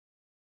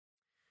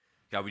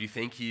God, we do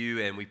thank you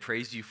and we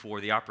praise you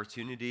for the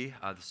opportunity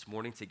this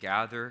morning to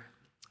gather.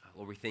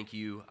 Lord, we thank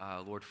you,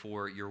 Lord,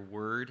 for your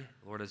word.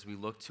 Lord, as we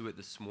look to it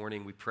this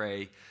morning, we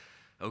pray,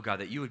 oh God,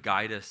 that you would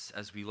guide us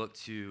as we look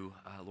to,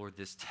 Lord,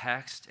 this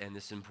text and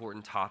this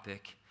important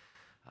topic.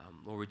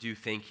 Lord, we do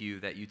thank you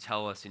that you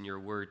tell us in your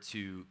word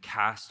to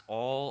cast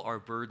all our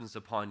burdens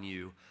upon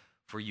you,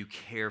 for you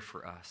care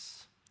for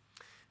us.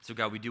 So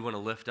God, we do want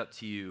to lift up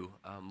to you,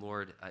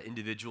 Lord,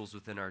 individuals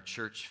within our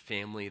church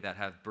family that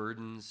have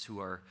burdens, who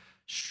are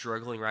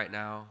struggling right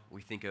now.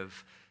 We think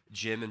of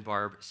Jim and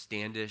Barb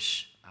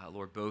Standish,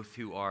 Lord, both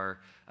who are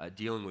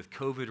dealing with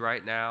COVID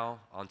right now,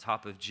 on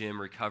top of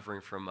Jim recovering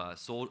from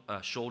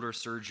shoulder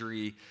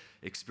surgery,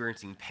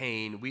 experiencing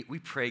pain. We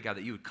pray, God,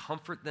 that you would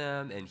comfort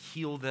them and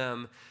heal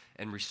them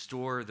and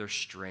restore their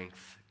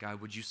strength.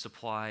 God, would you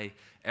supply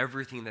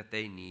everything that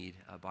they need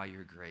by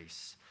your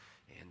grace?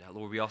 And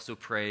Lord, we also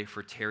pray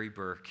for Terry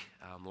Burke.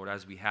 Lord,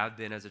 as we have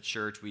been as a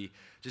church, we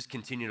just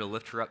continue to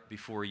lift her up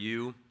before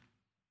you.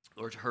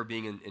 Lord, her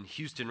being in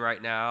Houston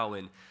right now,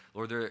 and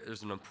Lord,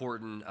 there's an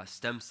important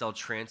stem cell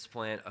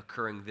transplant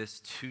occurring this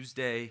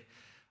Tuesday.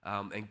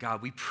 And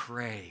God, we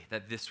pray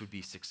that this would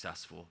be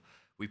successful.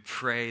 We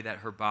pray that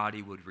her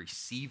body would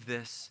receive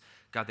this.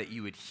 God, that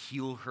you would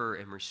heal her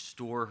and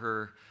restore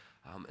her.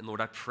 And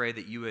Lord, I pray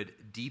that you would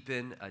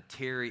deepen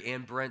Terry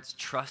and Brent's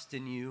trust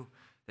in you,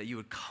 that you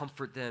would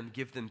comfort them,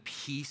 give them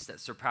peace that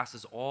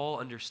surpasses all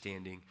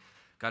understanding.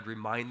 God,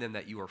 remind them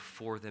that you are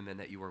for them and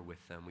that you are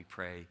with them. We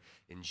pray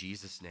in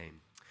Jesus'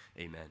 name,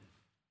 amen.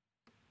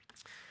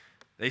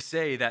 They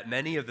say that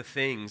many of the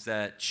things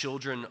that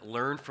children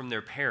learn from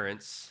their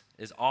parents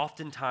is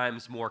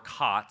oftentimes more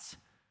caught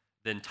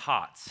than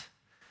taught,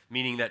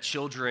 meaning that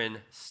children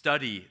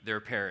study their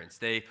parents,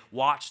 they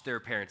watch their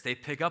parents, they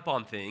pick up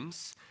on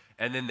things,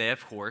 and then they,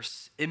 of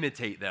course,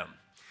 imitate them.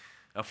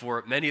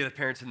 For many of the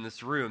parents in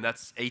this room,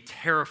 that's a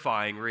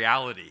terrifying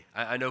reality.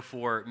 I know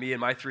for me and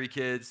my 3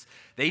 kids,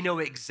 they know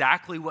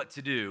exactly what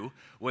to do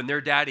when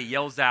their daddy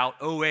yells out,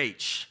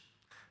 OH,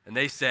 and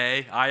they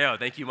say, I-O.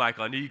 Thank you,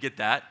 Michael. I knew you get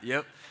that.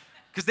 Yep.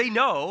 Because they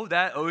know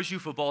that OSU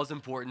football is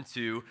important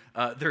to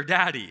their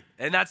daddy.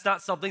 And that's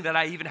not something that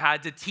I even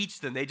had to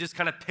teach them. They just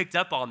kind of picked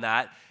up on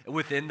that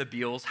within the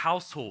Beals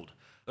household.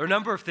 There are a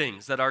number of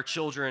things that our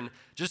children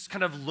just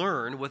kind of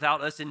learn without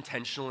us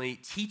intentionally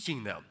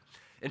teaching them.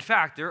 In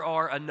fact, there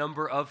are a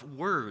number of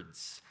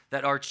words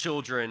that our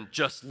children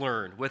just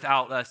learn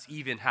without us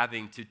even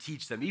having to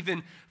teach them,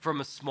 even from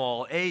a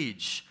small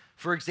age.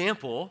 For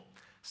example,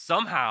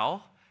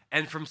 somehow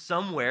and from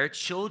somewhere,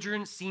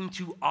 children seem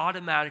to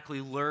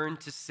automatically learn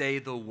to say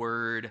the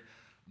word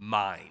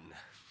mine.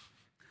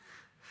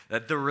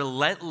 That the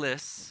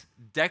relentless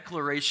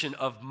declaration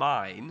of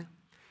mine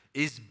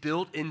is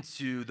built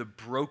into the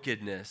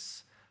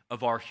brokenness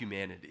of our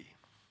humanity.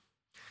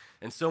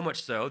 And so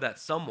much so that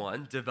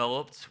someone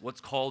developed what's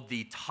called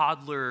the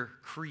toddler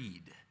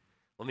creed.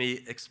 Let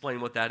me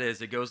explain what that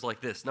is. It goes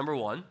like this. Number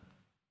 1,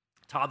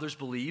 toddlers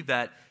believe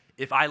that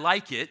if I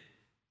like it,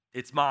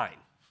 it's mine.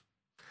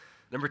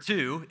 Number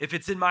 2, if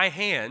it's in my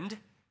hand,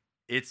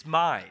 it's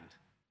mine.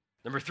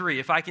 Number 3,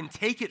 if I can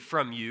take it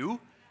from you,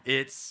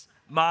 it's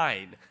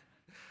mine.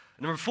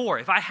 Number 4,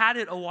 if I had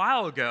it a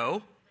while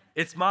ago,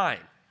 it's mine.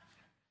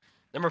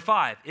 Number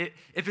 5,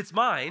 if it's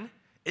mine,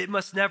 it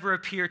must never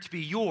appear to be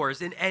yours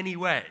in any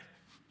way.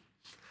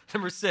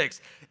 Number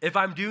 6, if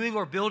I'm doing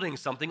or building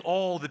something,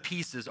 all the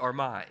pieces are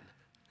mine.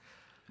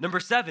 Number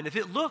 7, if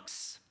it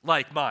looks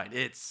like mine,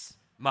 it's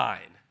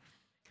mine.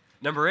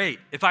 Number 8,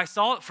 if I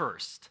saw it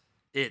first,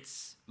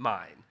 it's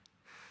mine.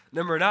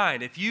 Number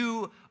 9, if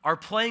you are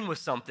playing with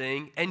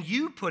something and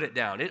you put it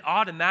down, it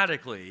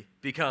automatically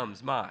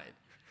becomes mine.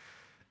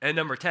 And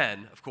number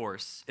 10, of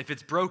course, if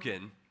it's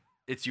broken,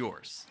 it's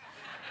yours.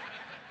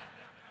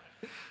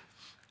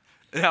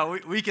 Now,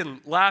 we can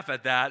laugh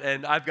at that,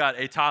 and I've got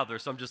a toddler,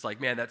 so I'm just like,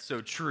 man, that's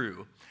so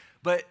true.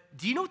 But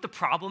do you know what the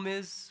problem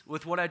is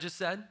with what I just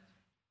said?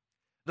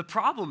 The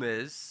problem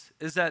is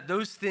that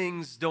those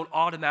things don't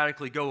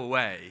automatically go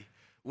away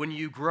when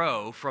you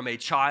grow from a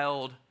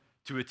child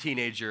to a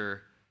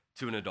teenager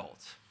to an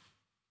adult.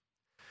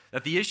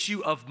 That the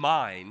issue of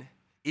mine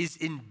is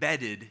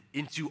embedded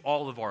into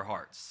all of our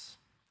hearts.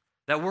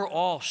 That we're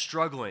all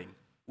struggling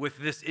with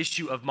this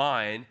issue of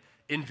mine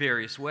in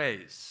various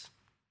ways.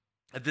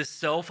 This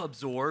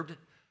self-absorbed,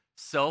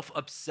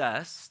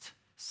 self-obsessed,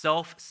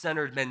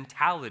 self-centered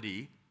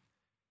mentality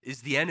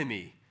is the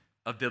enemy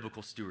of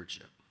biblical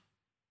stewardship.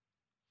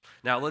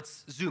 Now,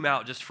 let's zoom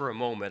out just for a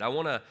moment. I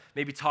want to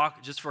maybe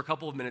talk just for a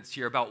couple of minutes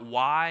here about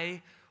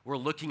why we're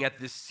looking at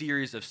this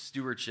series of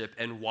stewardship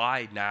and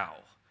why now.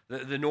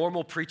 The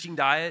normal preaching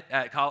diet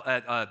at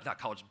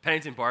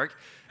Pennington Park,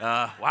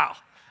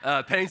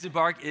 Pennington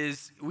Park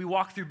is we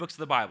walk through books of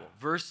the Bible,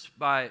 verse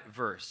by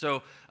verse.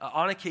 So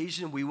on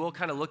occasion, we will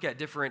kind of look at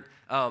different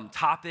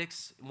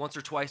topics once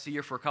or twice a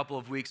year for a couple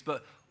of weeks.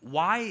 But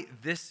why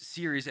this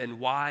series and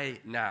why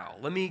now?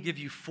 Let me give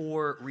you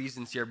 4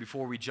 reasons here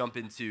before we jump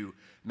into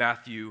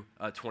Matthew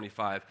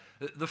 25.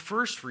 The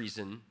first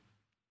reason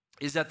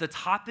is that the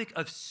topic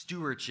of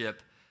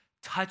stewardship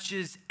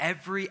touches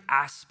every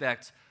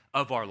aspect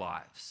of our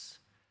lives.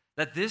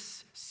 That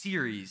this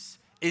series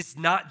is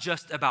not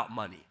just about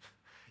money.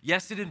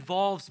 Yes, it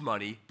involves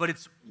money, but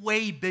it's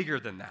way bigger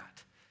than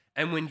that.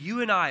 And when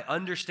you and I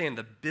understand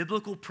the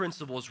biblical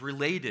principles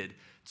related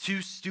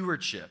to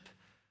stewardship,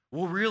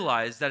 we'll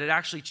realize that it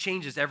actually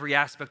changes every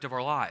aspect of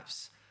our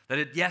lives. That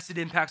it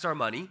impacts our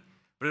money,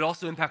 but it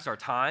also impacts our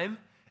time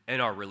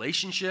and our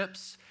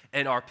relationships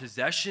and our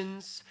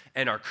possessions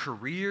and our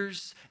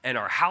careers and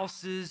our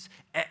houses.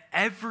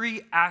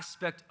 Every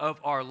aspect of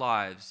our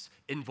lives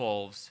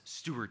involves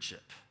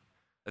stewardship.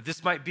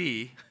 This might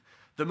be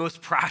the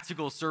most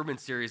practical sermon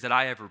series that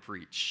I ever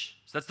preach.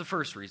 So that's the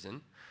first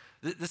reason.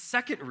 The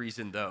second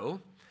reason,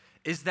 though,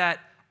 is that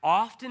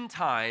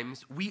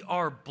oftentimes we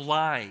are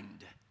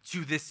blind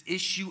to this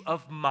issue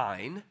of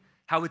mine,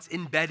 how it's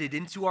embedded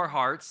into our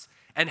hearts,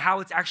 and how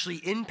it's actually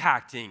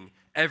impacting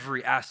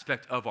every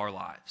aspect of our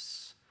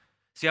lives.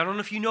 See, I don't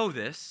know if you know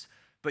this,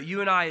 but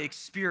you and I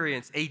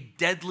experience a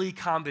deadly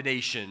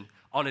combination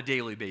on a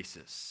daily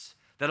basis.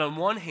 That on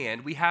one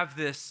hand, we have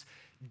this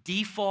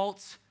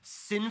default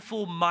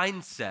sinful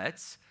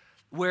mindset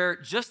where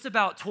just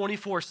about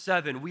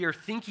 24/7 we are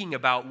thinking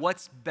about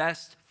what's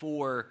best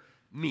for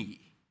me.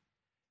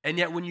 And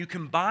yet when you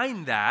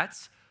combine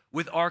that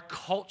with our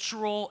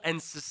cultural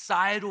and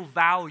societal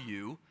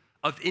value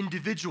of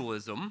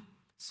individualism,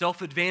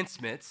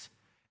 self-advancement,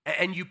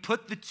 and you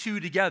put the two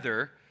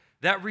together,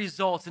 that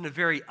results in a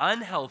very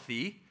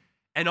unhealthy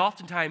and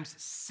oftentimes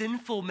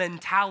sinful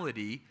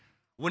mentality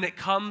when it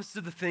comes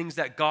to the things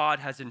that God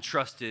has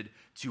entrusted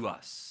to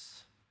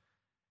us.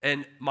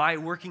 And my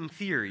working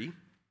theory,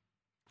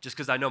 just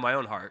because I know my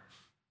own heart,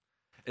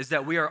 is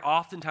that we are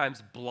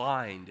oftentimes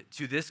blind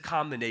to this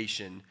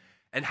combination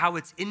and how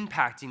it's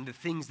impacting the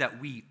things that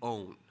we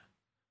own.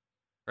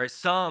 Right?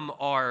 Some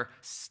are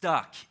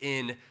stuck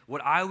in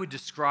what I would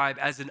describe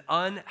as an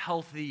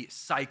unhealthy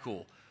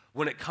cycle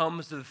when it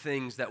comes to the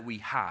things that we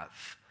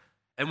have.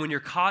 And when you're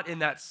caught in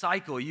that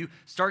cycle, you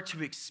start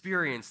to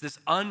experience this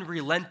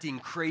unrelenting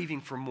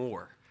craving for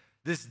more,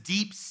 this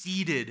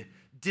deep-seated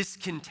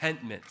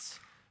discontentment.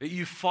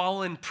 You've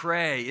fallen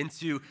prey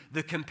into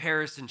the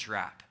comparison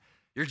trap.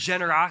 Your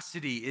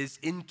generosity is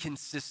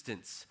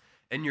inconsistent,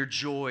 and your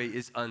joy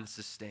is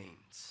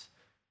unsustained.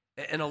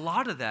 And a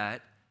lot of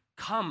that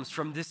comes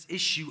from this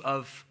issue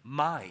of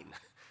mine.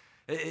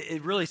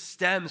 It really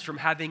stems from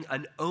having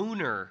an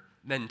owner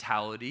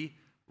mentality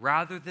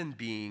rather than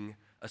being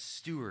a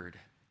steward.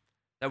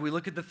 That we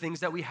look at the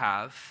things that we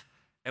have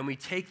and we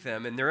take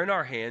them and they're in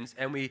our hands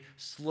and we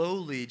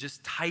slowly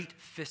just tight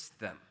fist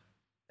them.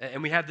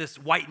 And we have this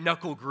white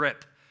knuckle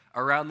grip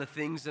around the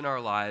things in our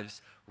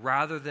lives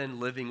rather than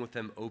living with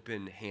them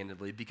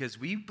open-handedly, because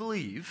we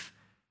believe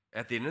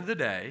at the end of the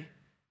day,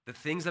 the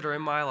things that are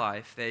in my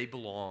life, they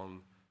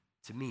belong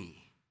to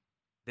me.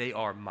 They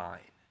are mine.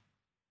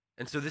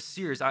 And so this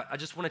series, I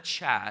just want to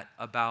chat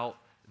about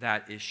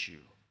that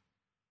issue.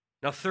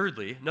 Now,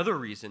 thirdly, another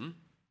reason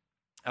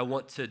I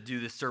want to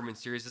do this sermon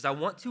series is I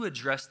want to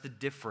address the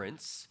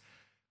difference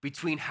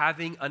between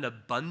having an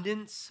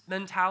abundance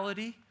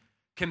mentality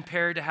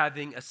compared to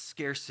having a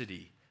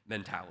scarcity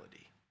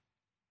mentality.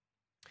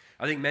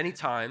 I think many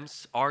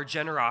times our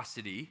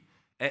generosity,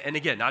 and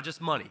again, not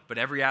just money, but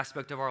every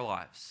aspect of our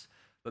lives,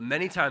 but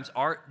many times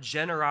our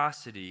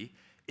generosity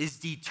is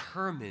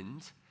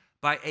determined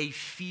by a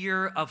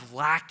fear of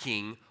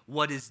lacking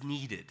what is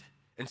needed.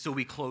 And so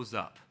we close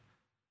up.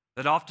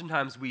 That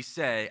oftentimes we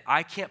say,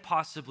 I can't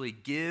possibly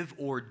give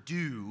or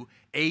do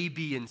A,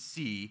 B, and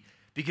C,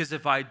 because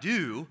if I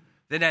do,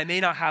 then I may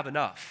not have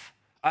enough.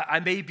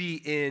 I may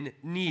be in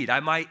need. I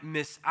might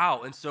miss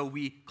out. And so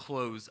we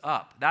close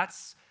up.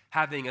 That's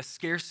having a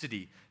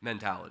scarcity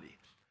mentality.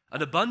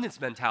 An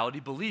abundance mentality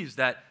believes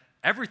that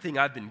everything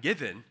I've been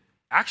given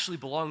actually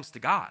belongs to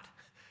God.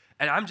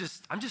 And I'm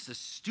just a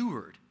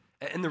steward.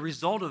 And the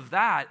result of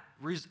that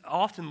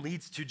often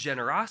leads to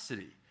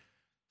generosity.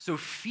 So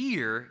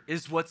fear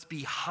is what's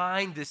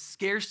behind this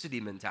scarcity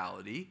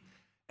mentality.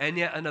 And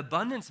yet an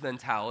abundance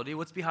mentality,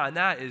 what's behind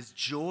that is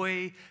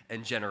joy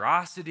and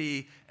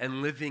generosity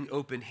and living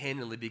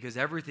open-handedly, because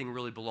everything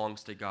really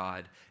belongs to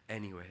God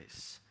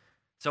anyways.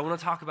 So I want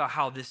to talk about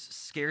how this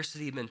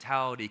scarcity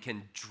mentality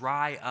can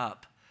dry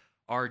up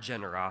our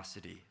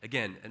generosity.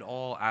 Again, in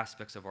all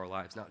aspects of our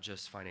lives, not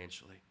just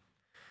financially.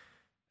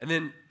 And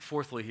then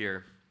fourthly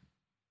here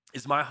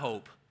is my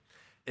hope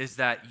is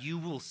that you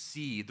will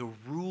see the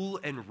rule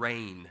and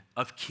reign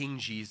of King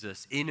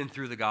Jesus in and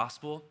through the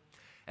gospel,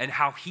 and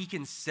how he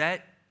can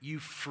set you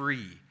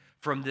free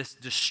from this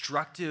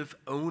destructive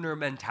owner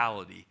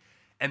mentality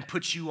and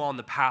put you on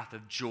the path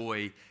of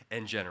joy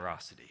and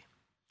generosity.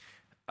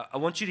 I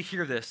want you to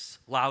hear this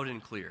loud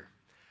and clear,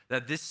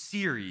 that this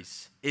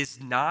series is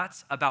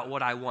not about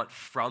what I want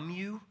from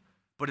you,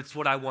 but it's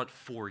what I want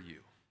for you.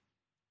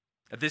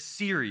 This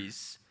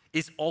series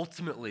is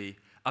ultimately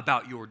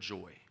about your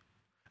joy,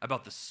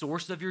 about the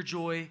source of your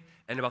joy,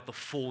 and about the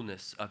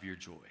fullness of your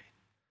joy.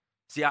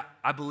 See,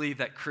 I believe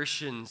that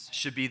Christians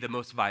should be the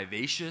most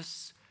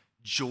vivacious,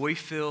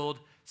 joy-filled,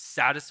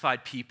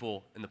 satisfied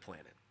people in the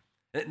planet.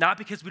 Not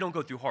because we don't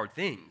go through hard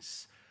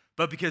things,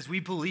 but because we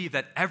believe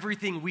that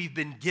everything we've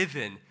been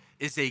given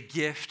is a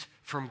gift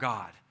from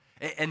God.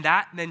 And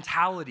that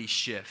mentality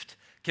shift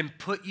can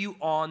put you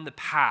on the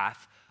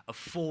path of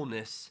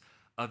fullness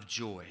of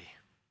joy.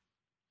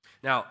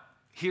 Now,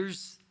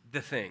 here's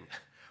the thing.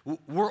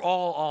 We're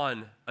all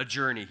on a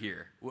journey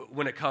here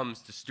when it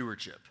comes to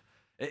stewardship.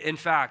 In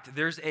fact,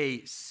 there's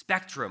a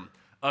spectrum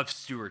of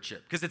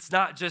stewardship because it's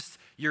not just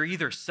you're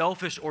either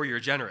selfish or you're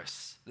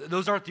generous.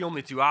 Those aren't the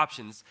only two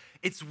options.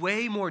 It's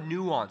way more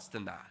nuanced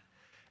than that.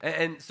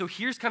 And so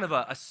here's kind of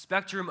a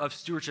spectrum of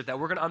stewardship that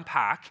we're going to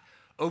unpack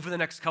over the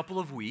next couple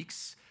of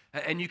weeks.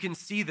 And you can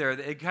see there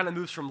that it kind of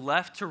moves from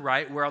left to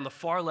right, where on the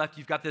far left,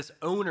 you've got this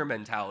owner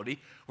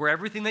mentality, where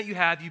everything that you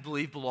have, you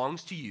believe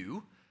belongs to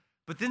you.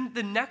 But then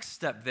the next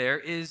step there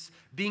is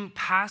being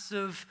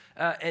passive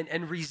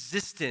and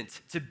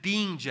resistant to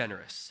being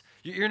generous.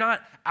 You're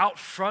not out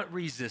front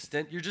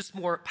resistant, you're just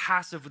more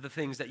passive with the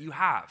things that you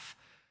have.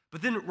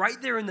 But then right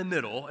there in the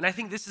middle, and I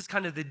think this is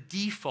kind of the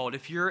default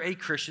if you're a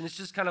Christian, it's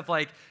just kind of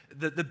like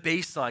the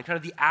baseline, kind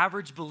of the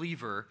average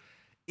believer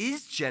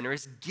is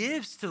generous,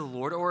 gives to the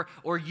Lord,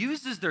 or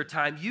uses their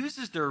time,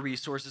 uses their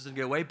resources in a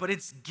good way, but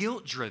it's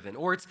guilt-driven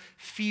or it's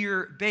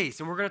fear-based.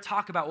 And we're going to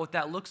talk about what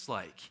that looks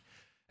like.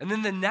 And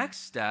then the next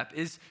step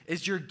is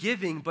you're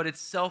giving, but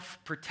it's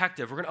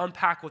self-protective. We're going to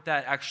unpack what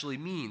that actually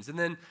means. And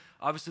then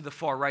obviously the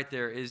far right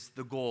there is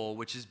the goal,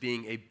 which is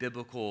being a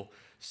biblical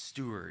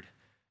steward.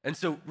 And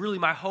so really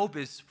my hope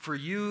is for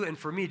you and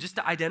for me just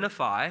to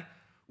identify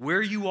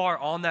where you are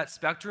on that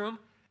spectrum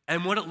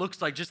and what it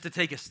looks like just to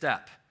take a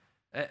step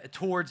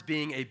towards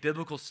being a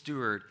biblical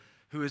steward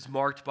who is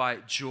marked by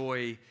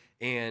joy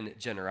and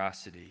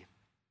generosity.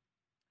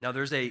 Now,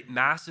 there's a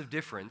massive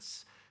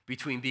difference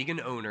between being an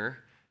owner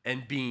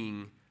and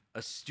being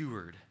a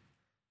steward.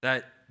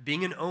 That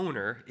being an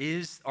owner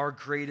is our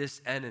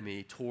greatest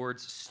enemy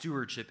towards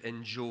stewardship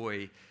and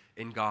joy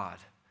in God.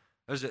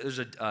 There's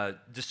a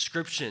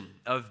description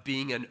of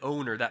being an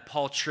owner that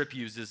Paul Tripp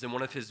uses in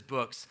one of his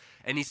books,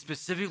 and he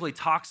specifically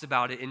talks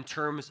about it in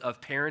terms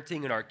of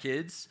parenting and our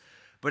kids.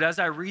 But as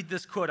I read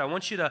this quote, I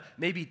want you to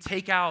maybe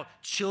take out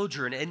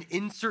children and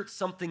insert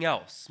something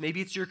else. Maybe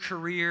it's your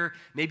career,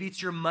 maybe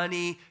it's your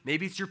money,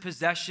 maybe it's your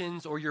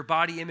possessions or your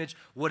body image,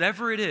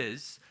 whatever it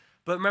is.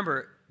 But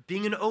remember,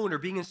 being an owner,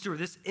 being a steward,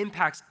 this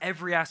impacts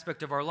every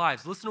aspect of our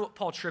lives. Listen to what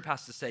Paul Tripp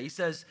has to say. He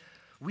says,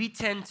 we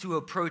tend to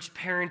approach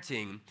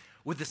parenting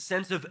with a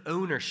sense of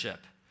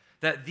ownership,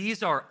 that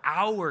these are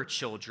our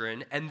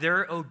children and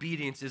their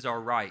obedience is our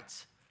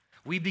right.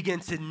 We begin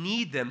to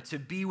need them to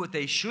be what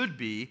they should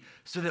be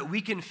so that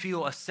we can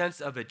feel a sense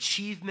of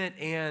achievement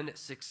and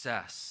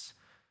success.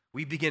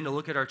 We begin to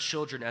look at our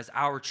children as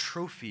our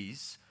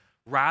trophies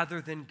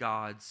rather than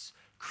God's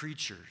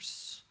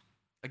creatures.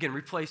 Again,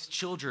 replace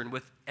children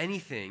with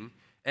anything,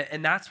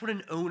 and that's what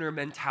an owner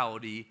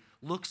mentality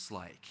looks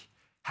like.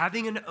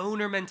 Having an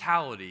owner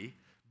mentality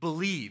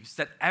believes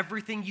that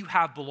everything you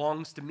have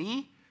belongs to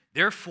me,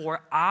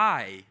 therefore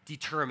I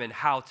determine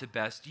how to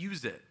best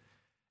use it.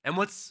 And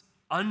what's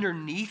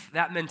underneath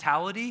that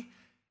mentality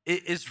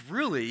is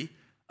really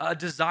a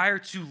desire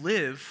to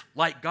live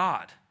like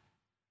God.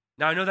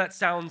 Now, I know that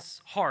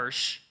sounds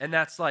harsh, and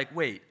that's like,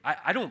 wait,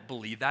 I don't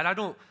believe that. I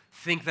don't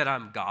think that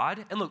I'm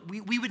God. And look,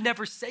 we would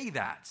never say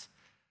that.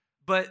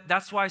 But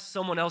that's why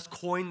someone else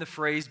coined the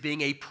phrase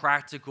being a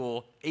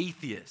practical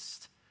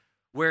atheist,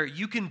 where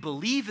you can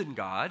believe in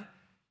God,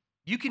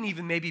 you can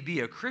even maybe be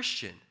a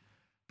Christian,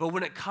 but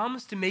when it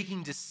comes to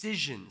making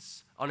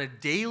decisions on a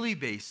daily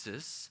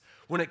basis,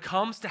 when it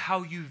comes to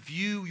how you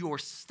view your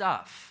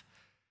stuff,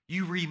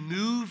 you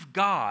remove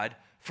God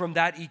from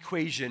that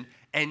equation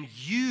and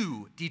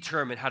you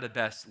determine how to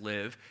best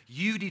live.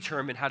 You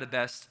determine how to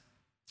best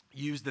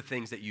use the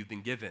things that you've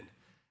been given.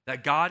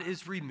 That God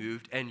is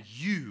removed and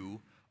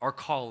you are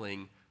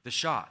calling the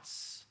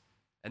shots.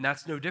 And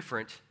that's no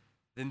different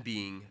than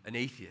being an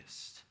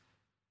atheist.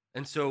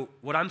 And so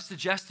what I'm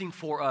suggesting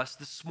for us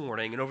this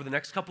morning and over the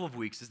next couple of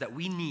weeks is that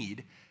we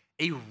need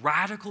a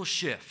radical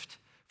shift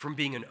from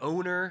being an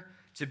owner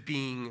to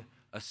being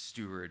a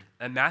steward.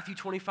 And Matthew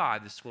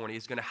 25 this morning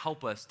is going to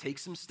help us take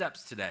some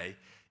steps today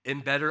in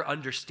better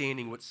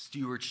understanding what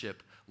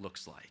stewardship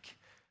looks like.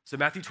 So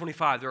Matthew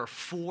 25, there are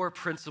 4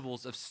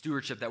 principles of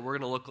stewardship that we're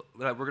going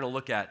to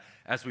look at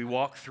as we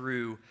walk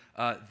through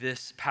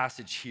this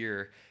passage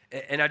here.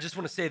 And I just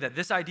want to say that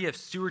this idea of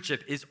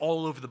stewardship is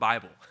all over the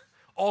Bible.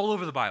 All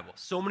over the Bible.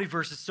 So many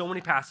verses, so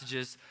many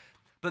passages.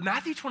 But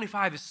Matthew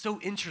 25 is so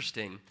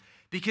interesting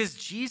because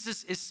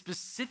Jesus is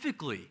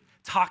specifically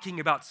talking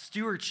about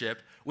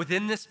stewardship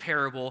within this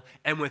parable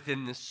and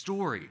within this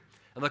story.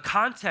 And the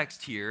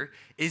context here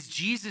is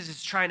Jesus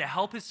is trying to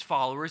help his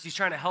followers, he's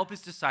trying to help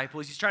his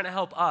disciples, he's trying to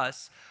help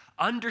us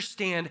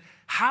understand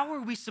how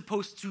are we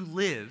supposed to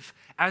live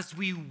as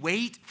we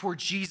wait for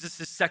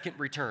Jesus' second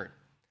return,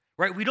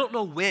 right? We don't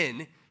know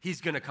when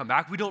he's going to come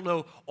back. We don't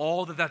know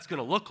all that that's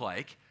going to look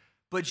like,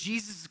 but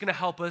Jesus is going to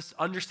help us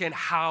understand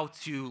how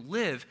to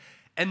live.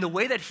 And the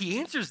way that he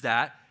answers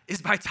that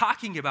is by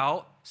talking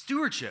about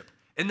stewardship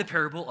in the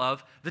parable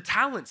of the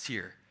talents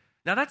here.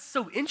 Now that's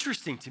so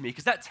interesting to me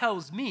because that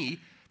tells me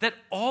that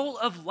all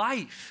of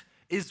life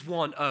is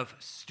one of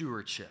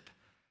stewardship.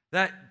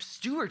 That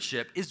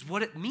stewardship is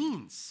what it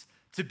means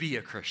to be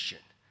a Christian.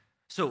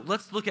 So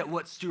let's look at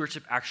what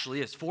stewardship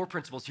actually is. 4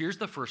 principles. Here's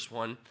the first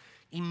one.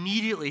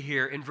 Immediately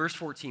here in verse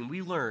 14,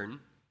 we learn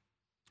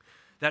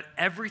that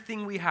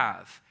everything we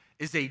have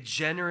is a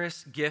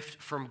generous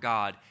gift from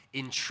God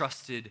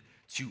entrusted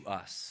to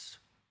us.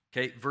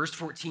 Okay, verse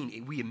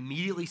 14, we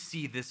immediately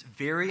see this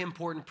very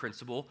important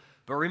principle.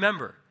 But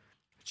remember,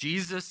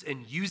 Jesus,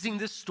 in using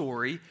this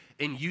story,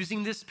 in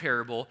using this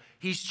parable,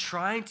 he's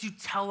trying to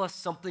tell us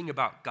something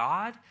about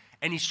God,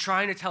 and he's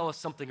trying to tell us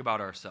something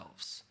about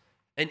ourselves.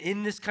 And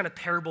in this kind of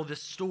parable,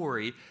 this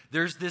story,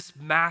 there's this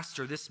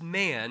master, this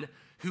man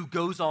who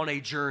goes on a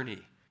journey.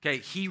 Okay,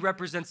 he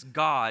represents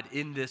God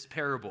in this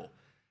parable.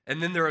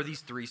 And then there are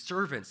these 3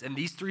 servants, and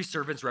these 3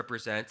 servants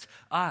represent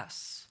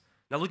us.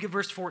 Now look at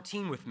verse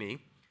 14 with me.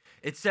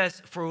 It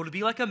says, "For it will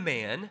be like a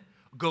man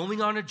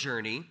going on a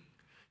journey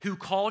who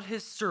called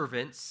his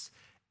servants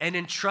and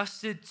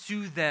entrusted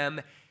to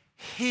them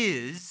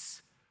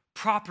his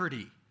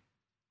property."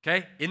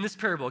 Okay, in this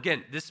parable,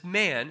 again, this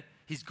man,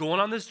 he's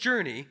going on this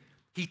journey.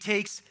 He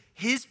takes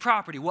his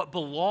property, what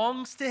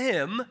belongs to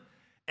him,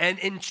 and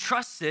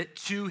entrusts it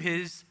to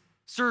his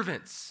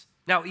servants.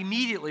 Now,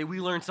 immediately we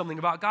learn something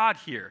about God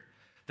here,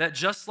 that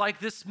just like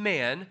this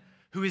man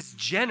who is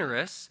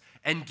generous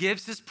and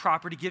gives his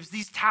property, gives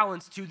these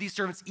talents to these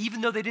servants,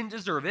 even though they didn't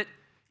deserve it,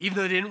 even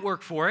though they didn't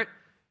work for it,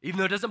 even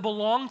though it doesn't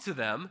belong to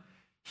them,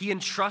 he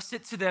entrusts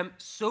it to them.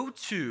 So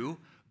too,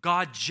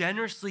 God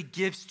generously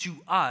gives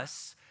to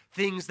us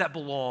things that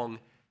belong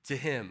to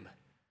him.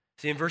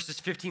 See, in verses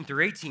 15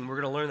 through 18, we're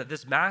going to learn that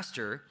this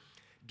master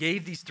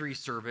gave these 3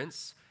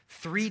 servants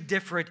 3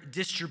 different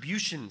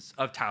distributions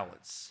of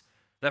talents.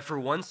 That for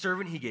one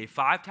servant, he gave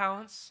 5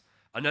 talents,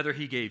 another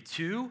he gave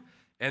 2,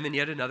 and then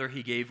yet another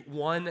he gave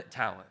 1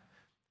 talent.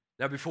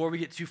 Now, before we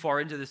get too far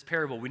into this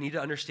parable, we need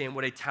to understand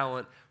what a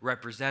talent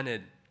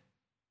represented.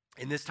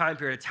 In this time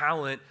period, a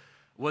talent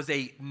was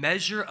a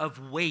measure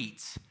of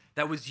weight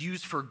that was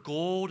used for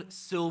gold,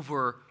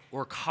 silver,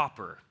 or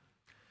copper.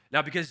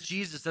 Now, because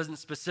Jesus doesn't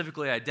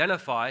specifically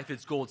identify if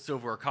it's gold,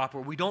 silver, or copper,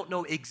 we don't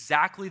know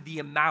exactly the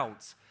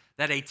amount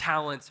that a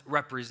talent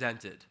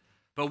represented.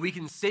 But we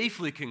can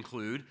safely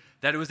conclude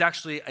that it was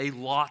actually a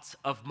lot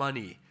of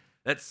money,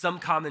 that some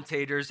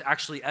commentators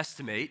actually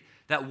estimate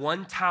that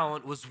 1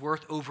 talent was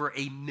worth over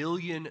 $1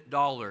 million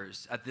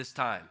at this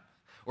time,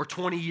 or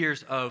 20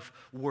 years of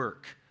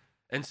work.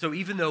 And so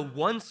even though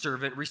one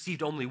servant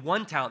received only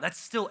 1 talent, that's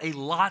still a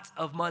lot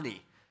of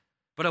money.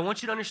 But I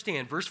want you to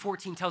understand, verse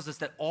 14 tells us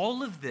that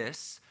all of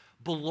this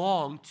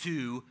belonged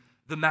to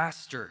the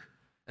master.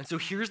 And so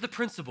here's the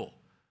principle.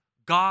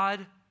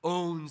 God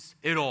owns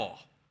it all.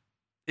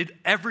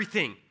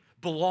 Everything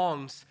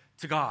belongs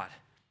to God.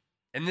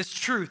 And this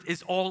truth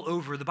is all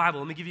over the Bible.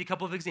 Let me give you a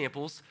couple of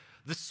examples.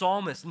 The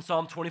psalmist in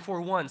Psalm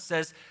 24:1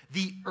 says,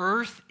 "The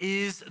earth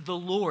is the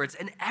Lord's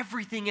and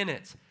everything in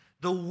it,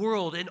 the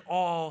world and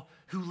all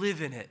who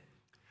live in it."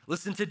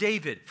 Listen to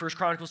David, 1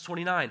 Chronicles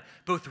 29.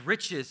 "Both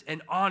riches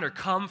and honor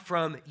come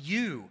from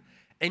you,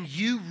 and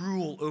you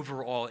rule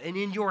over all. And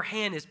in your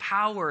hand is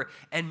power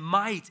and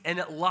might, and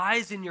it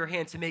lies in your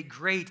hand to make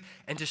great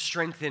and to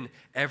strengthen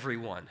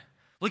everyone."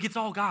 Look, it's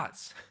all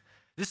God's.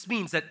 This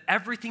means that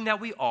everything that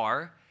we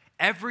are,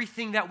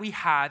 everything that we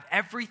have,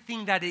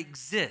 everything that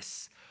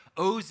exists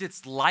owes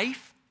its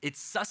life, its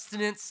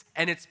sustenance,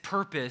 and its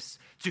purpose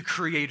to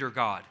Creator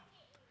God.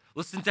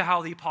 Listen to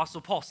how the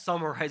Apostle Paul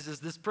summarizes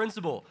this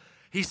principle.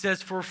 He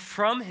says, "For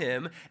from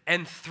him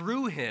and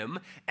through him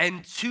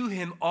and to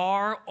him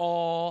are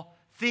all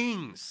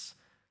things.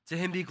 To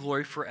him be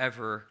glory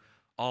forever.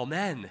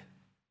 Amen."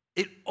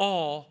 It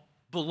all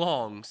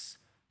belongs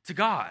to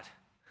God.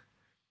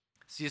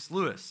 C.S.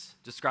 Lewis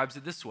describes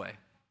it this way.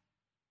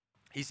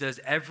 He says,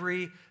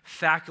 "Every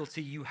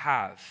faculty you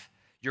have,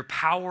 your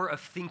power of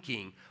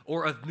thinking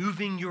or of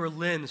moving your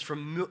limbs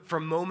from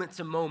moment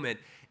to moment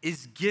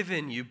is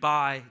given you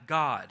by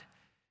God.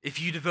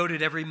 If you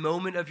devoted every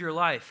moment of your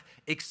life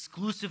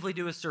exclusively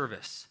to his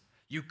service,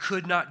 you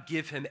could not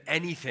give him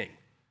anything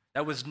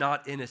that was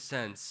not, in a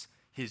sense,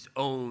 his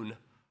own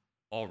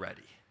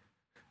already."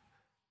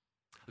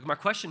 Look, my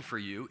question for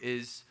you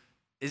is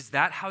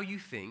that how you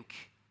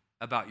think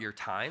about your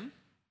time,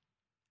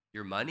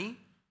 your money,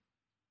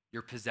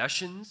 your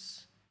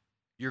possessions,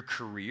 your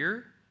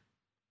career,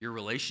 your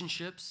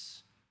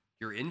relationships,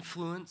 your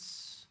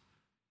influence,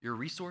 your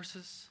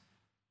resources?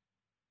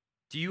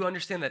 Do you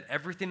understand that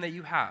everything that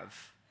you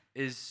have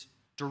is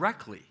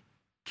directly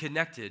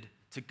connected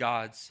to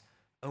God's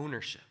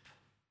ownership?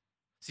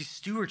 See,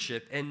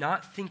 stewardship and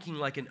not thinking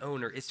like an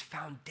owner is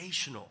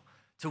foundational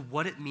to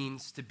what it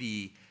means to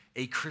be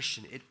a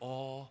Christian. It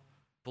all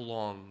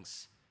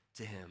belongs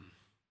to him.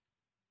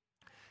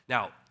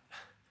 Now,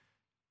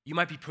 you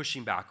might be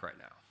pushing back right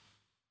now.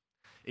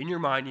 In your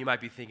mind, you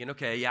might be thinking,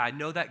 okay, yeah, I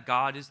know that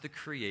God is the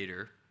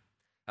creator.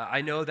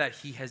 I know that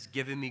he has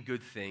given me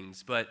good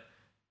things, but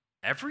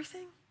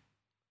everything?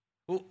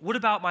 Well, what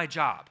about my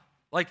job?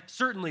 Like,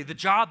 certainly the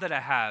job that I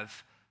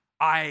have,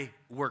 I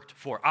worked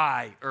for,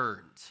 I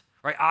earned,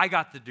 right? I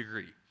got the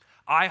degree.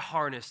 I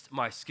harnessed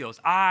my skills.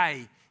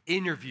 I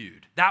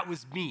interviewed. That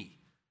was me.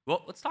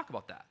 Well, let's talk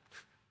about that.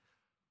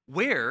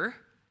 Where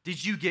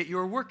did you get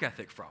your work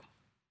ethic from?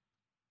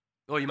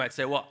 Well, you might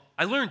say, well,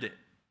 I learned it.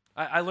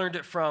 I learned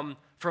it from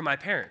my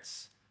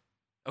parents.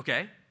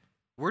 Okay.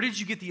 Where did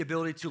you get the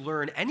ability to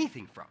learn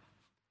anything from?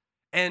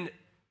 And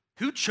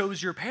who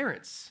chose your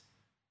parents?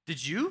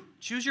 Did you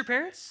choose your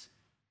parents?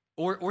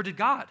 Or did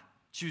God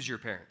choose your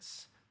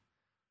parents?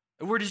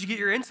 Where did you get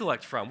your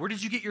intellect from? Where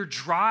did you get your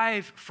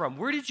drive from?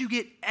 Where did you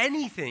get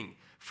anything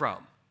from?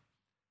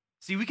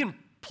 See, we can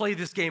play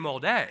this game all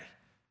day,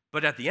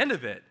 but at the end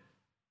of it,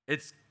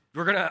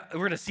 we're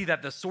gonna see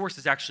that the source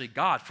is actually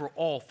God for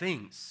all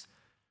things.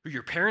 Who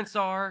your parents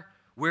are,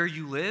 where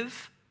you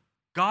live,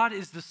 God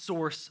is the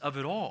source of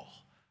it all.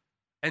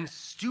 And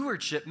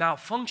stewardship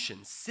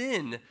malfunctions.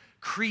 Sin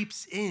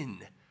creeps in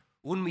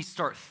when we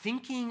start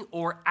thinking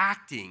or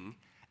acting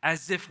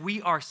as if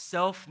we are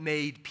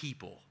self-made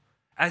people,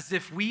 as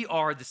if we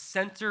are the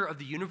center of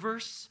the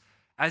universe,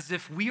 as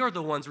if we are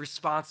the ones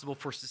responsible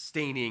for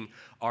sustaining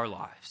our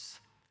lives.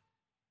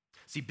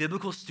 See,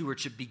 biblical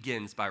stewardship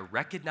begins by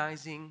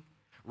recognizing,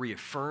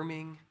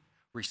 reaffirming,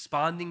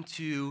 responding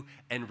to,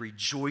 and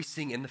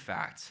rejoicing in the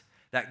fact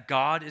that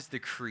God is the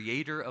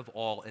creator of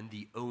all and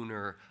the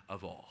owner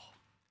of all.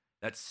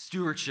 That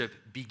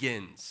stewardship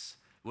begins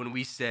when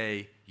we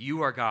say,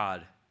 you are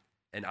God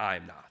and I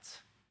am not.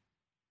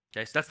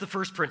 Okay, so that's the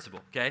first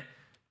principle, okay?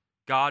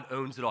 God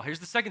owns it all.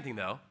 Here's the second thing,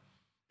 though,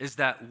 is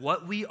that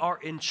what we are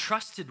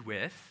entrusted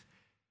with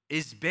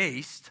is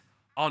based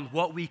on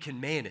what we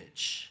can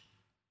manage.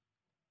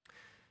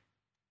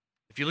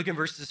 If you look in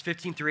verses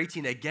 15 through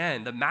 18,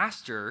 again, the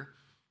master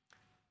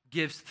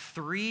gives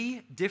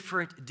 3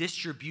 different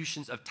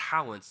distributions of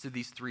talents to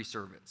these 3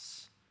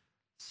 servants.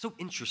 So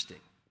interesting.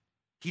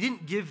 He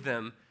didn't give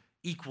them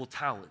equal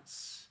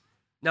talents.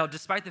 Now,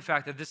 despite the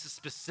fact that this is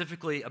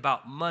specifically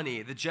about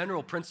money, the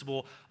general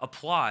principle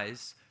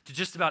applies to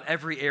just about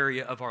every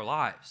area of our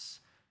lives.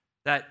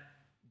 That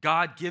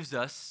God gives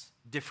us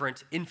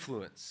different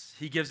influence.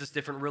 He gives us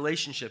different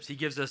relationships. He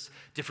gives us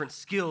different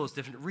skills,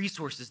 different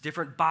resources,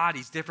 different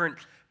bodies, different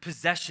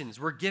possessions.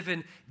 We're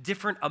given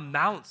different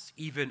amounts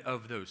even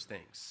of those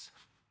things.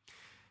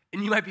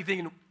 And you might be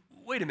thinking,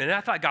 wait a minute,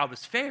 I thought God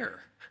was fair.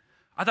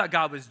 I thought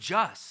God was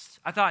just.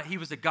 I thought he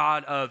was a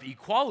God of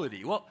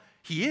equality. Well,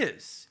 he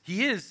is.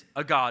 He is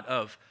a God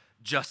of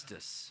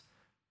justice.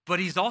 But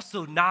he's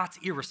also not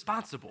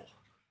irresponsible.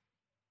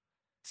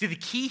 See, the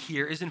key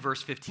here is in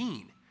verse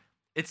 15.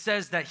 It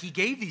says that he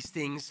gave these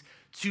things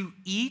to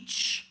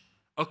each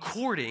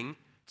according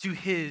to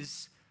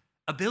his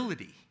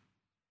ability.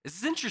 This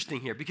is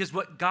interesting here because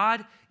what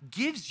God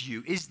gives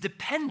you is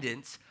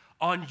dependent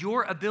on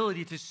your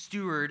ability to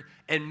steward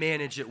and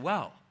manage it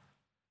well.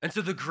 And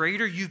so the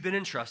greater you've been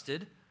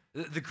entrusted,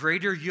 the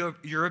greater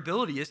your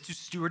ability is to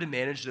steward and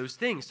manage those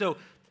things. So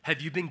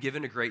have you been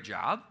given a great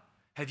job?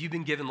 Have you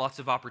been given lots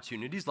of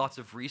opportunities, lots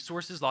of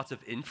resources, lots of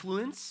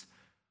influence?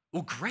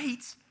 Well,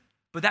 great,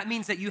 but that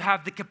means that you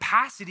have the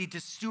capacity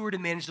to steward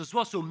and manage those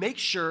well. So make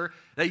sure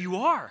that you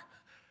are.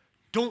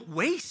 Don't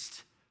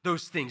waste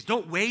those things.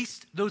 Don't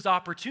waste those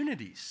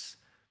opportunities.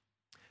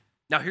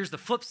 Now, here's the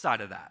flip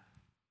side of that,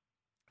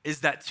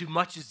 is that too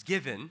much is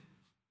given,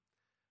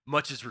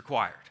 much is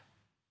required.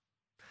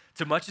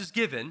 Too much is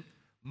given,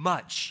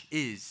 much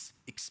is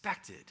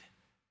expected.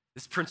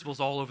 This principle is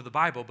all over the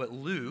Bible, but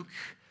Luke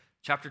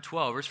chapter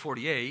 12, verse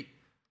 48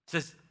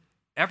 says,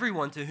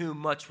 everyone to whom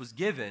much was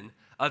given,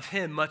 of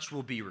him much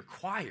will be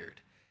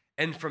required.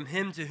 And from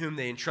him to whom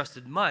they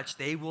entrusted much,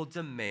 they will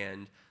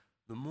demand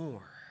the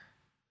more.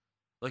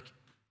 Like,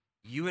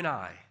 you and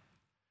I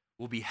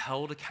will be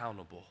held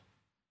accountable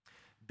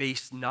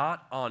based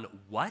not on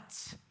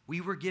what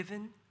we were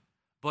given,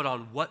 but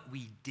on what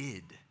we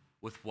did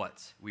with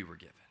what we were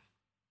given.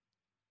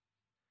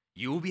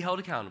 You will be held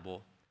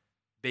accountable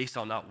based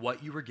on not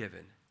what you were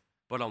given,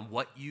 but on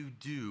what you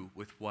do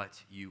with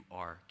what you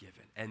are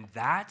given. And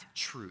that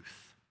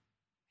truth,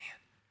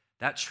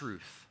 that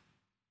truth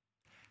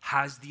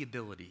has the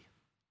ability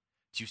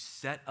to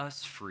set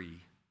us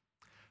free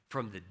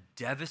from the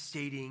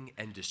devastating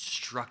and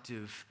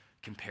destructive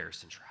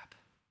comparison trap.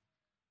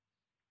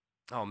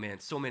 Oh man,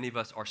 so many of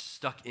us are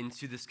stuck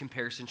into this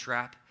comparison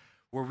trap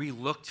where we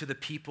look to the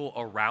people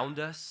around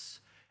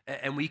us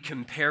and we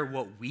compare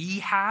what we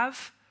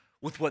have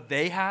with what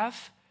they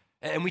have,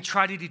 and we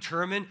try to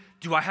determine,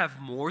 do I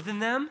have more than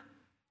them?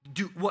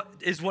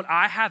 Is what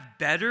I have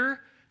better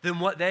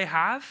than what they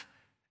have?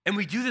 And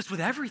we do this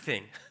with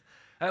everything.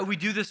 We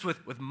do this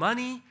with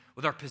money,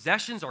 with our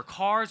possessions, our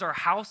cars, our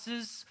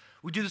houses.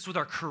 We do this with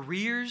our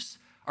careers,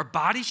 our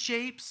body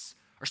shapes,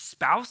 our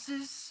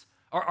spouses,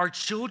 our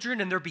children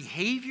and their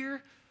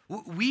behavior.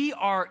 We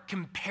are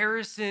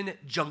comparison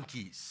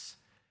junkies.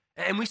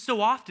 And we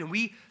so often,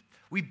 we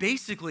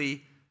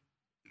basically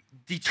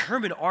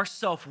determine our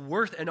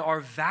self-worth and our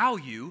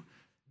value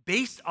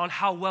based on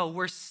how well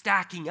we're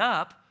stacking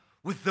up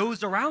with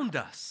those around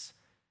us.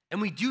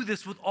 And we do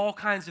this with all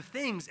kinds of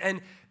things.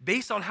 And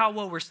based on how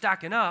well we're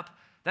stacking up,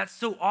 that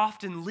so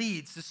often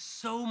leads to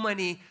so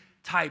many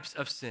types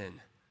of sin.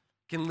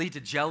 It can lead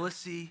to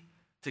jealousy,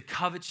 to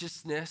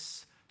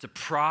covetousness, to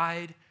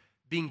pride,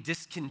 being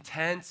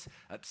discontent,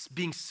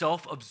 being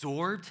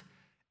self-absorbed.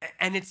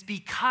 And it's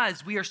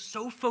because we are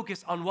so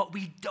focused on what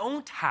we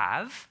don't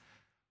have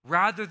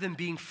rather than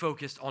being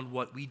focused on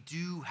what we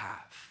do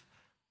have.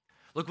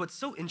 Look, what's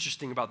so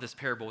interesting about this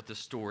parable with this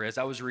story, as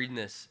I was reading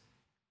this,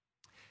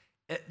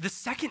 the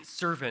second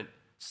servant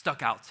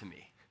stuck out to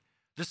me.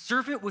 The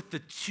servant with the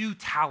 2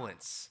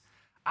 talents.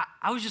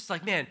 I was just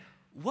like, man,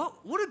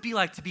 what would it be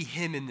like to be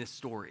him in this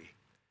story?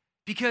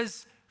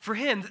 Because for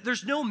him,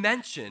 there's no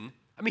mention.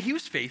 I mean, he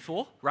was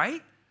faithful,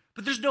 right?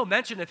 But there's no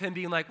mention of him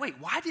being like, wait,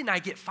 why didn't I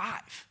get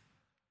 5?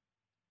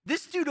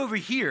 This dude over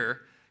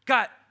here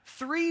got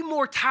 3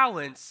 more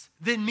talents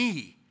than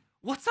me.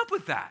 What's up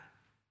with that?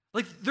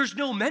 Like, there's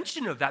no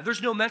mention of that.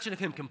 There's no mention of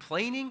him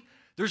complaining.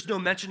 There's no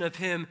mention of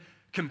him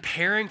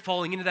comparing,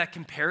 falling into that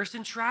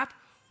comparison trap.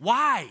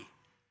 Why?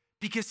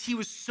 Because he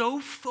was so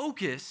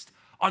focused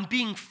on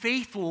being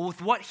faithful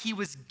with what he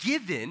was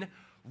given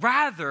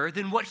rather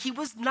than what he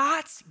was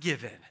not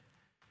given.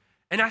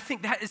 And I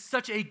think that is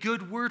such a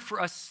good word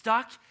for us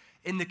stuck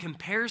in the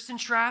comparison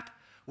trap.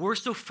 We're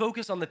so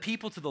focused on the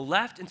people to the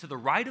left and to the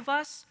right of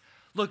us.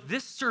 Look,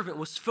 this servant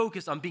was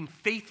focused on being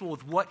faithful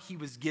with what he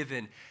was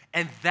given,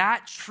 and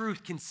that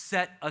truth can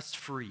set us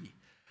free.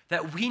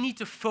 That we need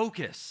to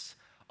focus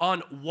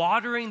on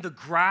watering the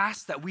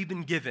grass that we've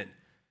been given,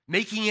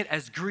 making it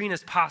as green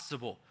as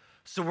possible,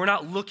 so we're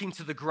not looking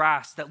to the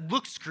grass that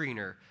looks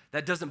greener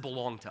that doesn't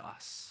belong to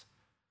us.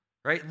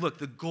 Right? Look,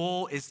 the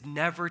goal is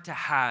never to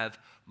have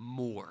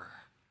more.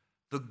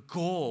 The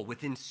goal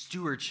within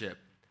stewardship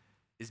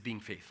is being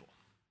faithful.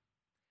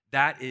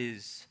 That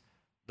is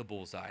the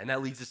bullseye. And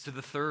that leads us to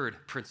the third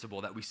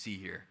principle that we see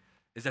here,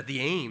 is that the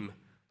aim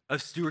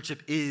of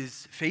stewardship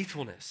is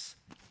faithfulness.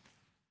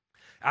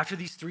 After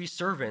these 3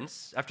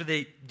 servants, after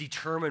they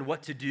determine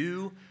what to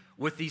do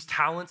with these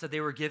talents that they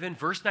were given,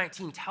 verse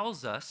 19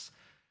 tells us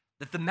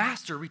that the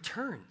master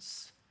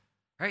returns.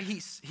 Right?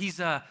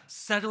 He's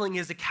settling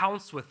his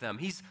accounts with them.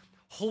 He's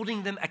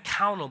holding them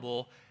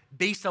accountable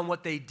based on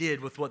what they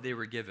did with what they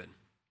were given.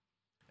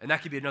 And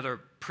that could be another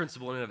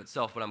principle in and of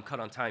itself, but I'm cut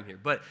on time here.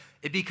 But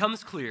it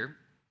becomes clear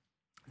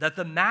that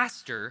the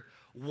master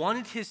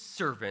wanted his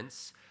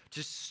servants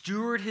to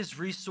steward his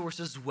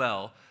resources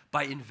well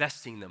by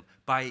investing them,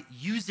 by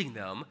using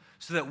them,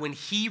 so that when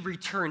he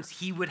returns,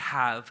 he would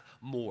have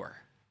more.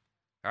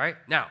 All right?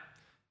 Now,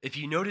 if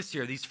you notice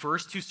here, these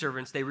first 2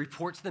 servants, they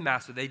report to the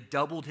master, they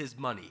doubled his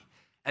money.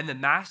 And the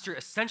master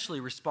essentially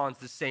responds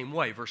the same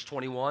way. Verse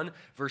 21,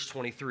 verse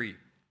 23.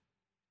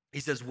 He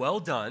says, well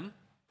done,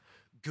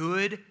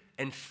 good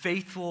and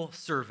faithful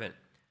servant.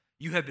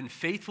 You have been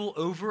faithful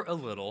over a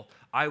little,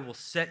 I will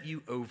set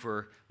you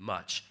over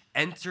much.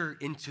 Enter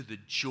into the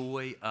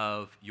joy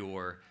of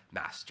your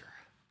master.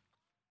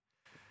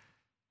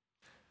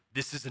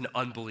 This is an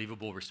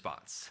unbelievable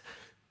response.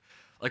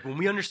 Like, when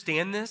we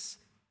understand this,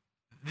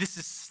 this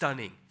is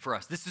stunning for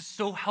us. This is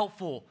so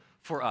helpful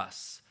for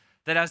us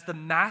that as the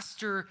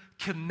master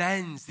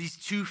commends these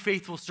 2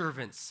 faithful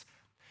servants,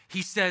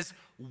 he says,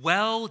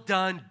 well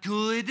done,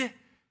 good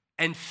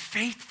and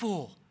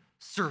faithful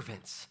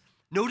servants.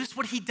 Notice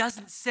what he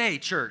doesn't say,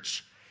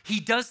 church.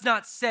 He does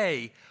not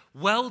say,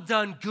 well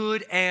done,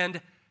 good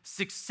and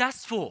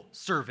successful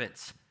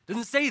servant.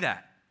 Doesn't say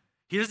that.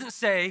 He doesn't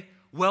say,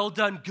 well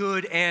done,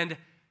 good and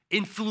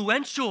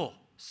influential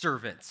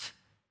servant.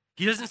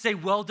 He doesn't say,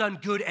 well done,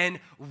 good and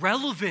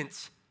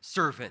relevant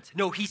servant.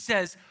 No, he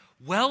says,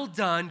 well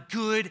done,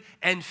 good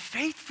and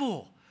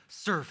faithful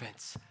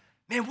servant.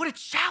 Man, what a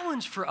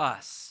challenge for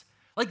us.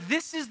 Like,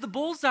 this is the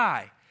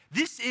bullseye.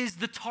 This is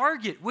the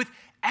target. With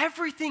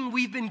everything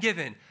we've been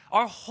given,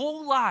 our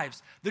whole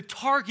lives, the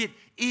target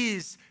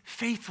is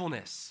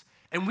faithfulness.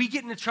 And we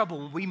get into trouble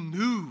when we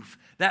move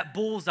that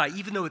bullseye,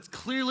 even though it's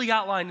clearly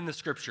outlined in the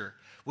scripture.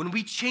 When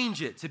we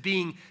change it to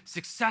being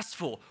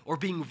successful or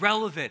being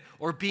relevant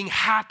or being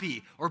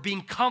happy or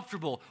being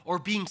comfortable or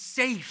being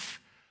safe,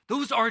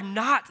 those are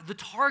not the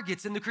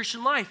targets in the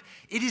Christian life.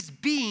 It is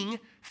being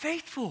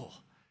faithful.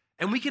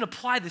 And we can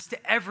apply this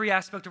to every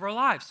aspect of our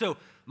lives. So,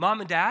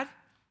 mom and dad,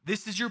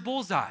 this is your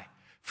bullseye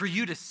for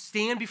you to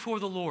stand before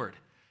the Lord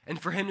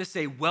and for him to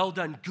say, well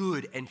done,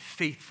 good and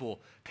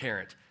faithful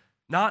parent.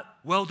 Not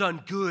well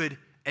done, good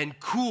and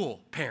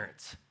cool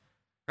parent.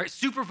 Right?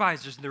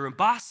 Supervisors in the room,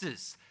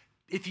 bosses,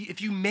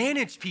 if you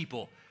manage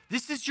people,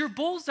 this is your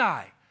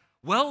bullseye.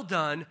 Well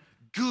done,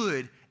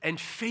 good and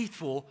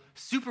faithful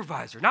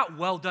supervisor. Not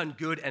well done,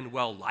 good and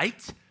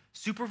well-liked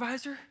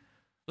supervisor.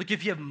 Like,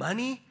 if you have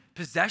money,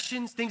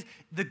 possessions, things,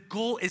 the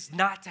goal is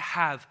not to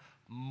have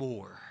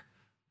more.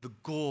 The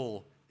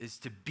goal is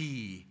to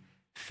be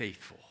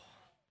faithful.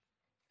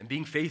 And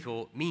being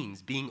faithful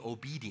means being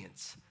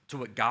obedient to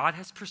what God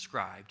has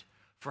prescribed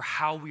for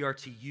how we are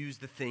to use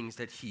the things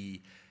that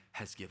he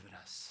has given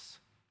us.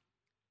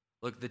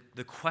 Look,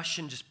 the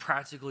question, just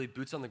practically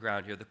boots on the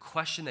ground here, the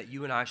question that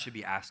you and I should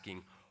be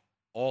asking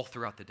all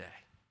throughout the day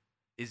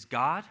is,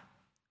 God,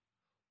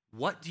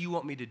 what do you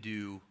want me to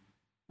do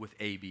with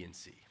A, B, and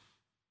C?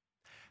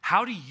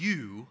 How do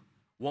you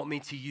want me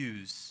to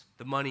use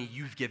the money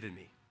you've given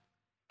me?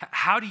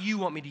 How do you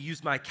want me to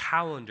use my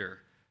calendar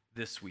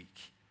this week?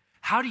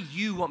 How do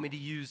you want me to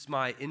use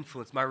my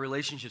influence, my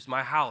relationships,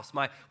 my house,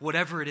 my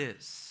whatever it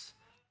is?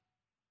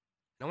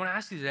 And I want to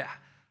ask you today,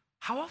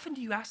 how often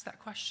do you ask that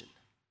question?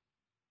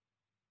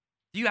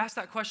 Do you ask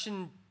that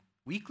question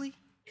weekly?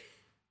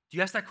 Do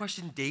you ask that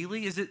question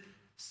daily? Is it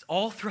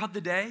all throughout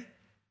the day?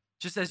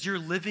 Just as you're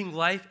living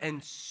life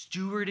and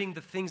stewarding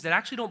the things that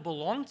actually don't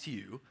belong to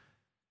you,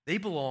 they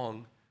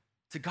belong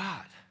to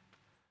God.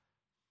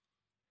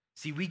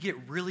 See, we get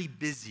really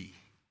busy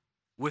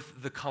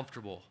with the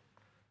comfortable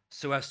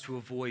so as to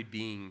avoid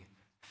being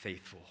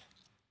faithful.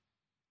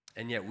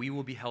 And yet we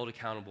will be held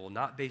accountable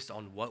not based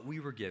on what we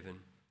were given,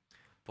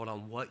 but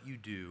on what you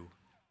do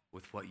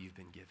with what you've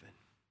been given.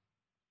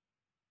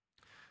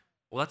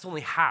 Well, that's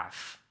only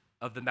half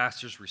of the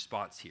master's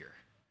response here.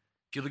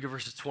 If you look at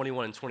verses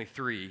 21 and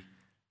 23,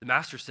 the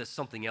master says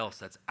something else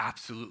that's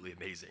absolutely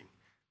amazing.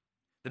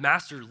 The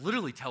master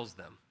literally tells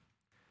them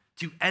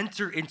to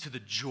enter into the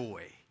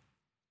joy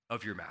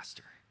of your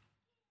master.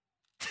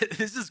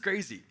 This is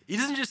crazy. He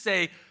doesn't just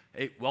say,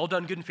 hey, well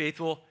done, good and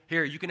faithful.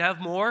 Here, you can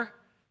have more.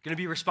 Going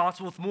to be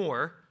responsible with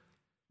more.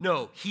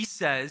 No, he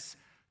says,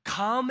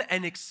 come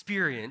and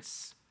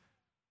experience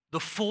the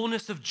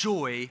fullness of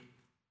joy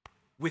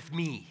with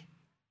me.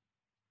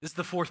 This is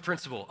the fourth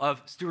principle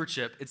of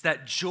stewardship. It's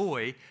that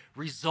joy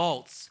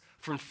results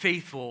from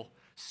faithful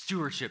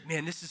stewardship.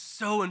 Man, this is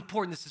so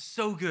important. This is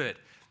so good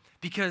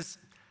because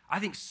I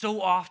think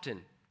so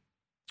often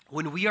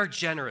when we are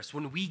generous,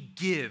 when we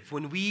give,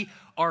 when we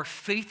are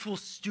faithful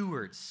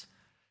stewards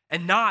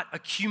and not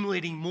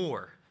accumulating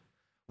more,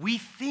 we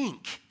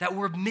think that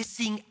we're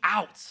missing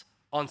out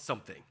on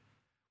something.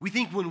 We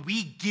think when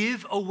we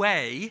give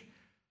away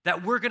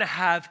that we're going to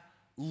have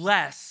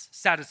less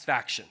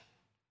satisfaction.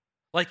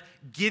 Like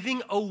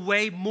giving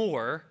away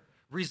more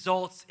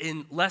results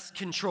in less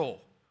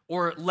control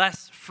or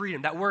less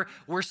freedom, that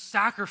we're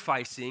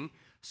sacrificing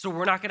so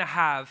we're not going to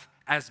have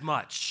as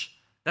much.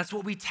 That's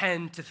what we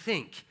tend to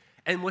think.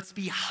 And what's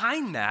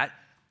behind that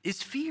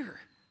is fear.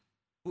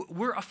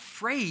 We're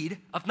afraid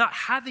of not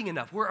having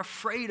enough. We're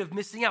afraid of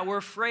missing out. We're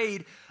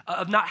afraid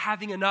of not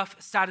having enough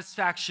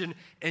satisfaction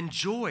and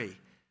joy.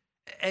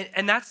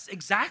 And that's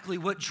exactly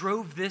what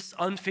drove this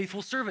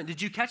unfaithful servant. Did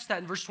you catch that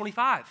in verse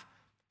 25?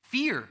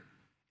 Fear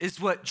is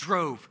what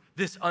drove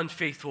this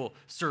unfaithful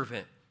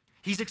servant.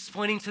 He's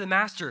explaining to the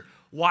master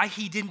why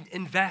he didn't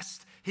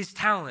invest his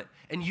talent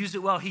and use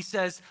it well. He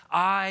says,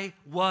 I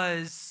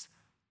was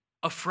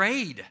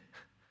afraid.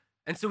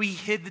 And so he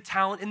hid the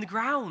talent in the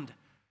ground.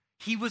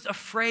 He was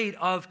afraid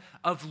of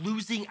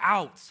losing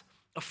out,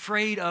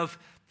 afraid of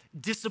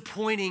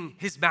disappointing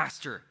his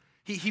master.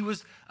 He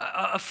was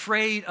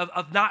afraid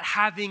of not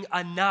having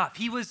enough.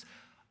 He was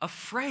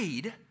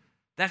afraid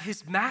that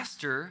his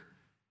master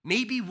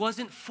maybe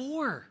wasn't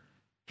for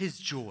his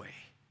joy.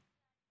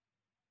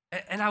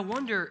 And I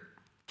wonder,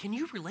 can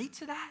you relate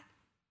to that?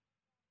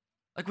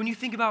 Like when you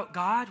think about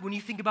God, when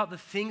you think about the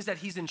things that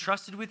he's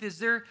entrusted with, is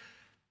there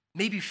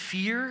maybe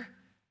fear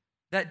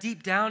that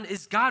deep down,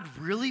 is God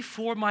really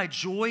for my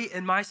joy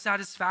and my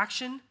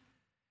satisfaction?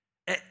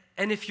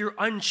 And if you're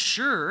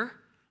unsure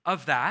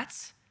of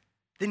that,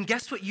 then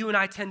guess what you and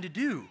I tend to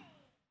do?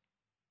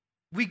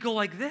 We go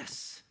like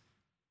this.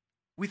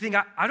 We think,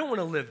 I don't want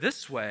to live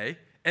this way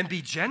and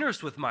be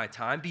generous with my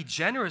time, be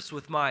generous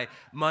with my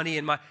money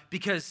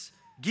because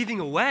giving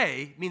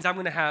away means I'm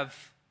going to have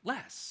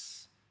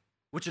less,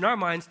 which in our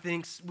minds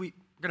thinks we're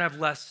going to have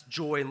less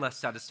joy and less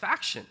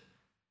satisfaction.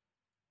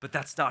 But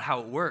that's not how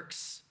it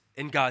works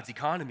in God's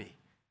economy,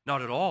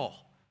 not at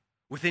all.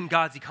 Within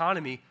God's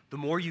economy, the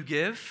more you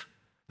give,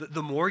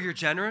 the more you're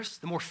generous,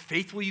 the more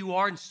faithful you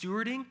are in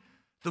stewarding,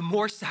 the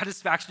more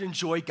satisfaction and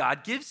joy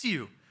God gives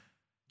you.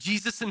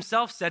 Jesus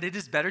himself said it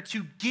is better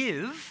to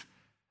give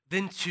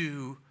than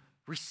to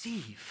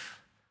receive.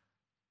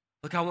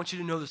 Look, I want you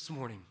to know this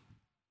morning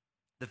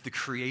that the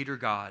Creator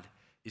God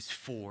is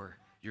for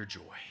your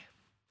joy.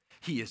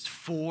 He is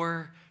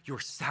for your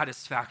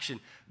satisfaction.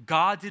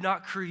 God did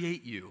not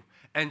create you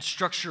and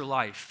structure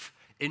life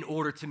in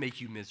order to make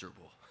you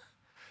miserable.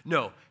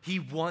 No, he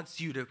wants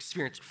you to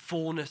experience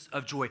fullness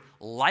of joy.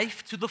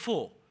 Life to the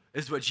full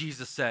is what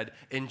Jesus said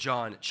in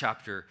John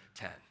chapter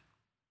 10.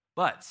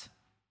 But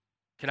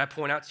can I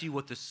point out to you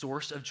what the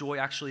source of joy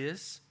actually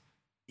is?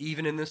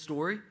 Even in this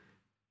story,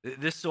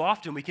 this so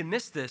often we can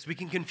miss this, we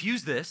can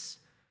confuse this.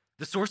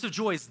 The source of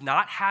joy is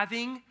not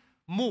having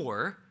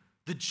more.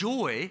 The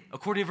joy,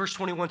 according to verse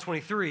 21,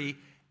 23,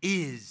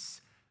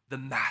 is the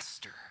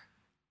master.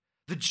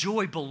 The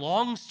joy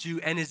belongs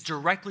to and is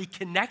directly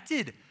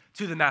connected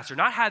to the master.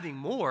 Not having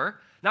more,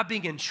 not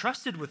being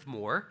entrusted with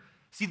more.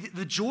 See,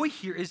 the joy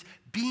here is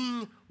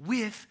being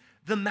with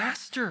the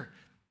master.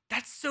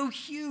 That's so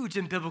huge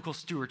in biblical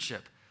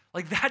stewardship.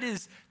 Like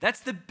that's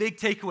the big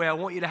takeaway I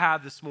want you to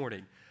have this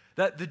morning.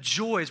 That the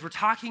joy, as we're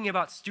talking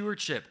about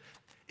stewardship,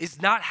 is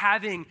not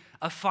having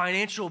a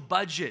financial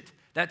budget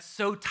that's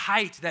so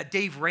tight that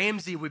Dave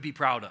Ramsey would be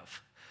proud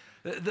of.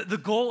 The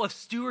goal of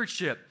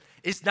stewardship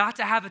is not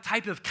to have a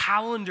type of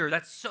calendar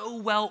that's so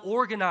well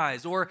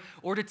organized or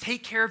to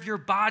take care of your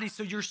body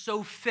so you're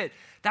so fit.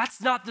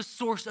 That's not the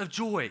source of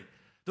joy.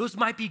 Those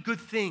might be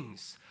good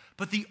things,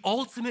 but the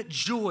ultimate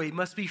joy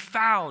must be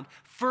found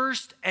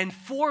first and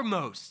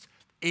foremost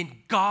in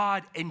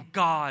God and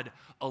God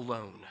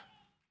alone.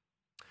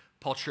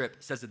 Paul Tripp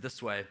says it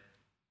this way.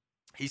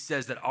 He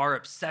says that our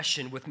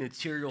obsession with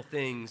material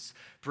things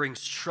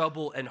brings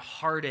trouble and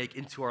heartache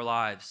into our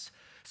lives.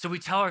 So we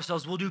tell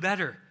ourselves we'll do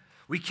better.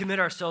 We commit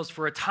ourselves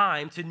for a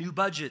time to new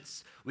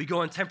budgets. We go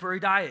on temporary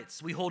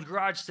diets. We hold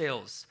garage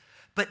sales.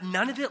 But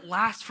none of it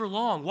lasts for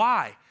long.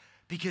 Why?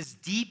 Because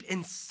deep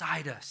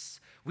inside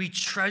us, we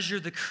treasure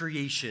the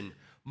creation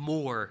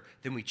more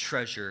than we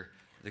treasure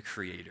the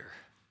Creator.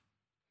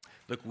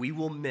 Look, we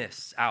will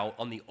miss out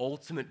on the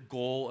ultimate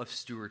goal of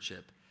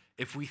stewardship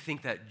if we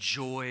think that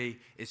joy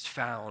is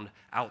found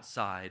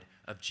outside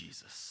of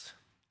Jesus.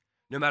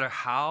 No matter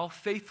how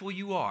faithful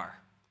you are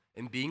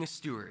in being a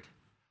steward,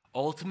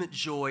 ultimate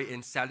joy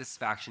and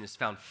satisfaction is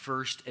found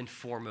first and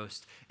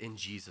foremost in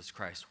Jesus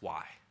Christ.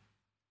 Why?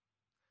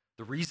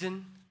 The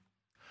reason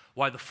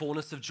why the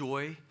fullness of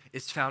joy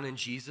is found in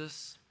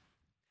Jesus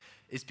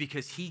is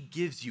because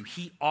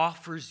he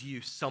offers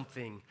you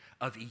something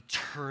of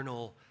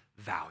eternal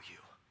value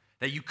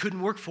that you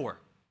couldn't work for,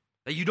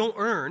 that you don't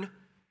earn,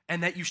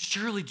 and that you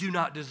surely do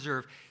not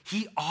deserve.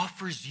 He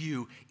offers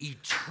you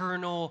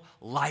eternal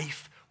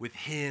life with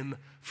him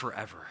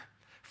forever.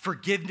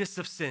 Forgiveness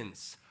of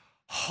sins,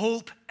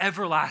 hope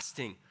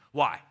everlasting.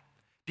 Why?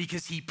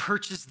 Because he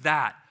purchased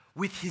that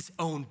with his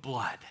own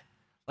blood.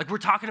 Like we're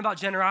talking about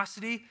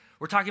generosity,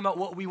 we're talking about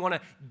what we want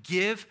to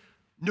give.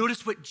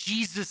 Notice what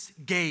Jesus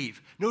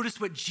gave. Notice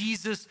what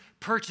Jesus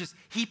purchased.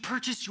 He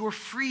purchased your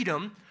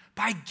freedom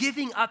by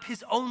giving up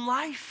his own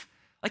life.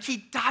 Like he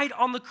died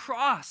on the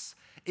cross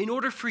in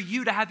order for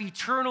you to have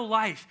eternal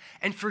life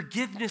and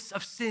forgiveness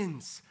of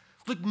sins.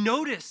 Look,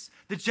 notice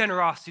the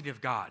generosity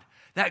of God,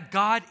 that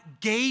God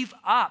gave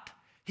up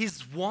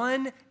his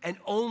one and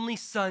only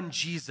son,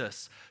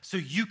 Jesus, so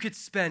you could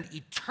spend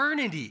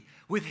eternity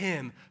with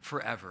him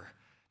forever.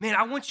 Man,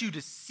 I want you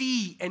to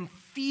see and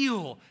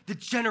feel the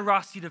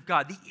generosity of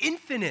God, the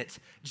infinite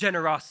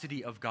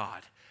generosity of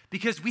God.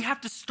 Because we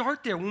have to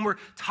start there. When we're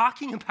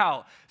talking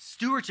about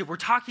stewardship, we're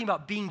talking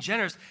about being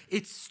generous,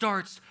 it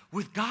starts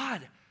with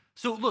God.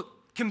 So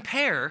look,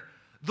 compare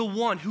the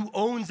one who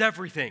owns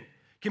everything.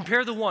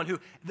 Compare the one who,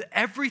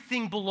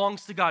 everything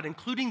belongs to God,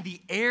 including the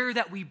air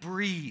that we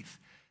breathe.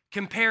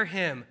 Compare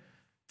him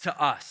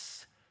to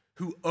us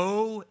who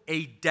owe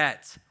a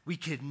debt we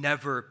could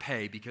never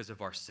pay because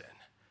of our sin.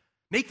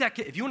 Make that,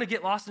 if you want to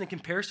get lost in a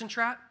comparison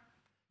trap,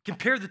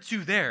 compare the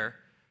two there,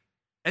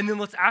 and then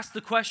let's ask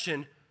the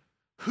question,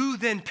 who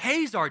then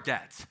pays our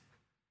debt?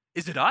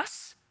 Is it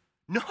us?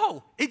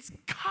 No, it's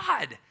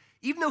God.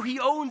 Even though he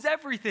owns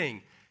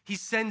everything, he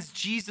sends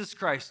Jesus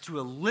Christ to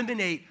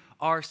eliminate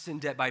our sin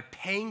debt by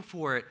paying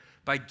for it,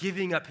 by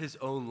giving up his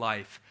own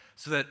life,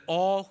 so that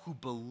all who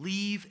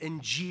believe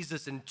in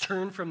Jesus and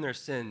turn from their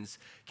sins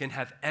can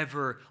have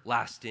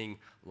everlasting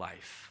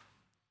life.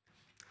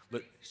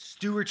 Look,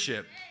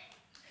 stewardship.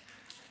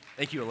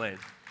 Thank you, Elaine.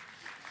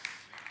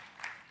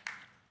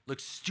 Look,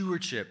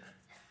 stewardship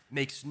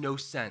makes no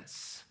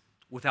sense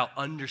without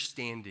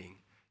understanding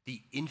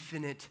the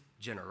infinite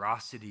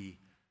generosity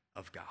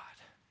of God.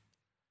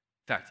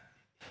 In fact,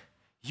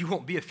 you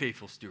won't be a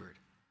faithful steward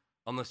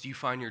unless you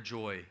find your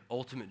joy,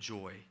 ultimate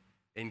joy,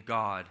 in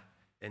God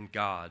and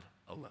God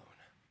alone.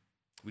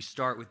 We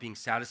start with being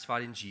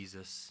satisfied in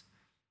Jesus,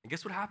 and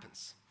guess what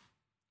happens?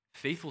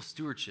 Faithful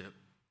stewardship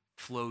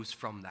flows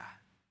from that.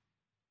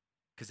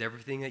 Because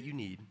everything that you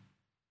need,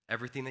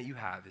 everything that you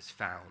have is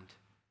found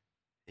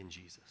in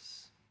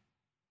Jesus.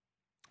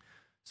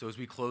 So as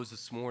we close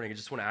this morning, I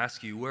just want to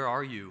ask you, where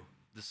are you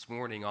this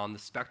morning on the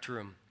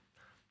spectrum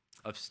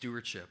of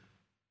stewardship?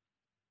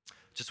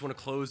 Just want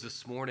to close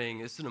this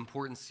morning. It's an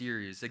important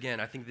series. Again,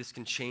 I think this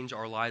can change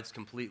our lives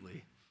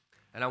completely.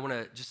 And I want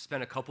to just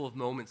spend a couple of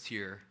moments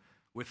here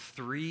with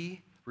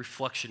 3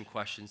 reflection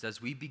questions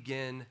as we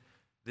begin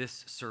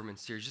this sermon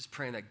series, just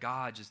praying that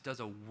God just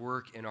does a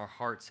work in our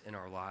hearts and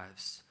our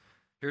lives.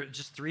 Here are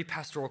just 3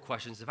 pastoral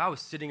questions. If I was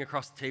sitting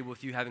across the table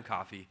with you having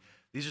coffee,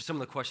 these are some of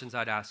the questions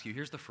I'd ask you.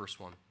 Here's the first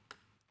one.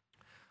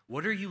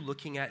 What are you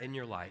looking at in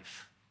your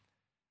life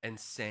and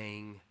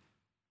saying,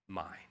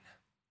 mine?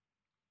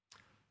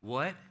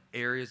 What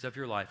areas of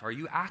your life are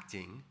you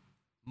acting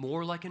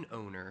more like an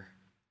owner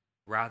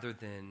rather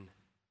than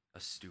a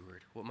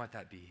steward? What might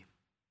that be?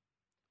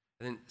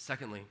 And then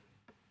secondly,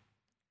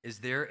 is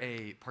there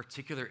a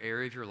particular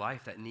area of your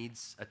life that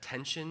needs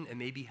attention and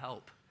maybe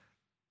help?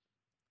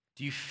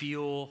 Do you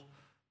feel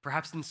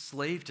perhaps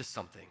enslaved to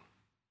something?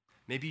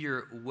 Maybe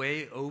you're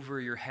way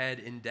over your head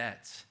in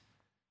debt.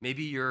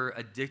 Maybe you're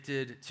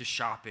addicted to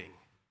shopping.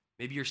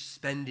 Maybe your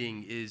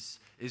spending is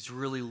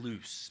really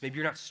loose. Maybe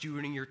you're not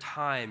stewarding your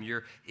time,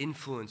 your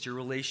influence, your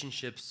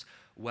relationships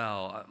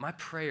well. My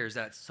prayer is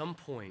that at some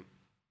point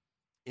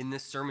in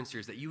this sermon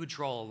series, that you would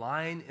draw a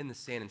line in the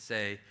sand and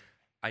say,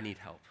 I need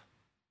help.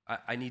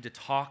 I need to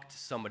talk to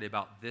somebody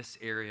about this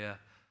area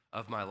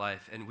of my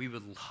life, and we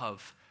would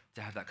love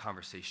to have that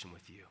conversation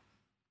with you.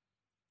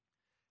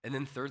 And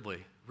then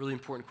thirdly, really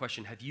important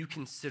question, have you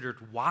considered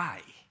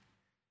why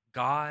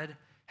God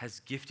has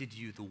gifted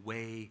you the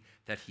way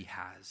that he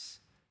has?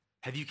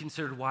 Have you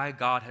considered why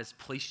God has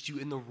placed you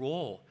in the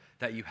role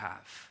that you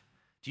have?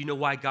 Do you know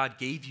why God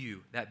gave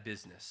you that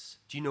business?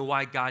 Do you know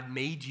why God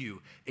made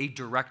you a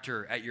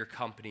director at your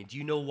company? Do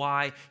you know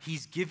why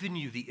he's given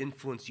you the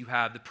influence you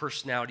have, the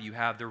personality you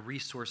have, the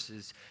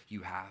resources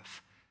you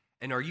have?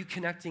 And are you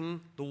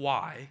connecting the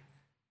why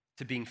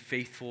to being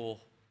faithful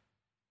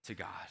to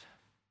God?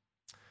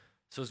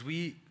 So as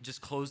we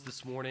just close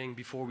this morning,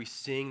 before we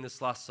sing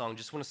this last song,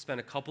 just want to spend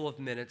a couple of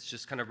minutes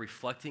just kind of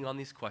reflecting on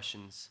these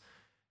questions,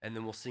 and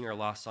then we'll sing our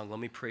last song. Let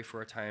me pray for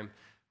our time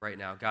right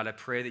now. God, I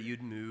pray that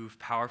you'd move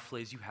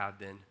powerfully as you have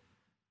been.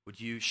 Would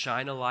you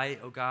shine a light,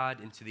 oh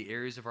God, into the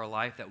areas of our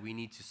life that we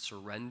need to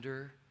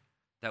surrender,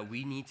 that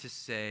we need to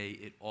say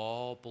it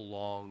all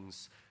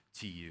belongs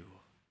to you.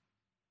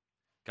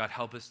 God,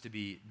 help us to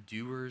be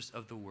doers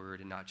of the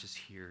word and not just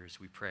hearers.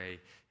 We pray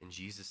in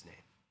Jesus' name.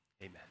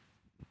 Amen.